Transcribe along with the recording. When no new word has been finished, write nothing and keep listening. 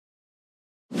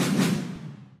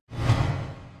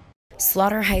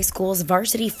Slaughter High School's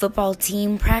varsity football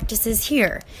team practices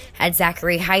here at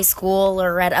Zachary High School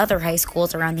or at other high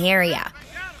schools around the area,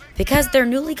 because their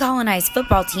newly colonized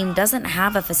football team doesn't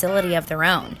have a facility of their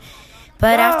own.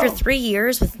 But after 3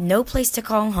 years with no place to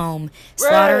call home,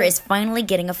 Slaughter is finally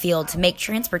getting a field to make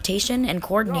transportation and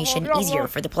coordination easier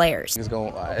for the players. I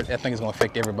think it's going to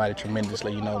affect everybody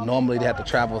tremendously. Normally they have to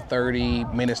travel 30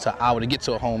 minutes to an hour to get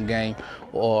to a home game,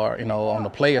 or on the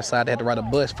player side they have to ride a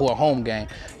bus for a home game.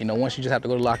 Once you just have to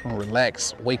go to the locker room,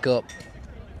 relax, wake up,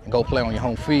 and go play on your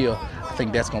home field, I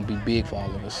think that's going to be big for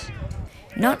all of us.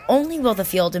 Not only will the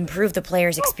field improve the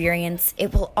players' experience,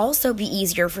 it will also be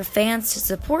easier for fans to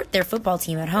support their football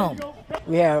team at home.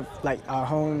 We have our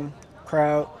home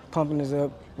crowd pumping us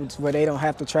up, where they don't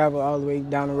have to travel all the way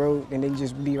down the road, and they can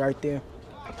just be right there.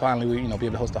 Finally, we be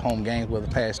able to host the home games. Where the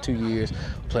past 2 years,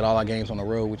 we played all our games on the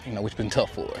road, which has been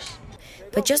tough for us.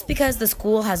 But just because the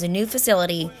school has a new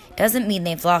facility doesn't mean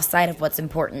they've lost sight of what's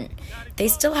important. They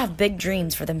still have big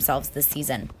dreams for themselves this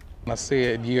season. I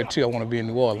said year 2, I want to be in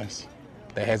New Orleans.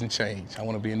 That hasn't changed. I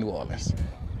want to be in New Orleans.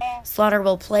 Slaughter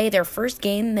will play their first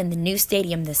game in the new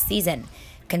stadium this season.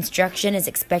 Construction is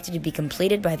expected to be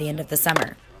completed by the end of the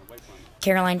summer.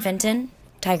 Caroline Fenton,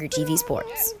 Tiger TV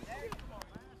Sports.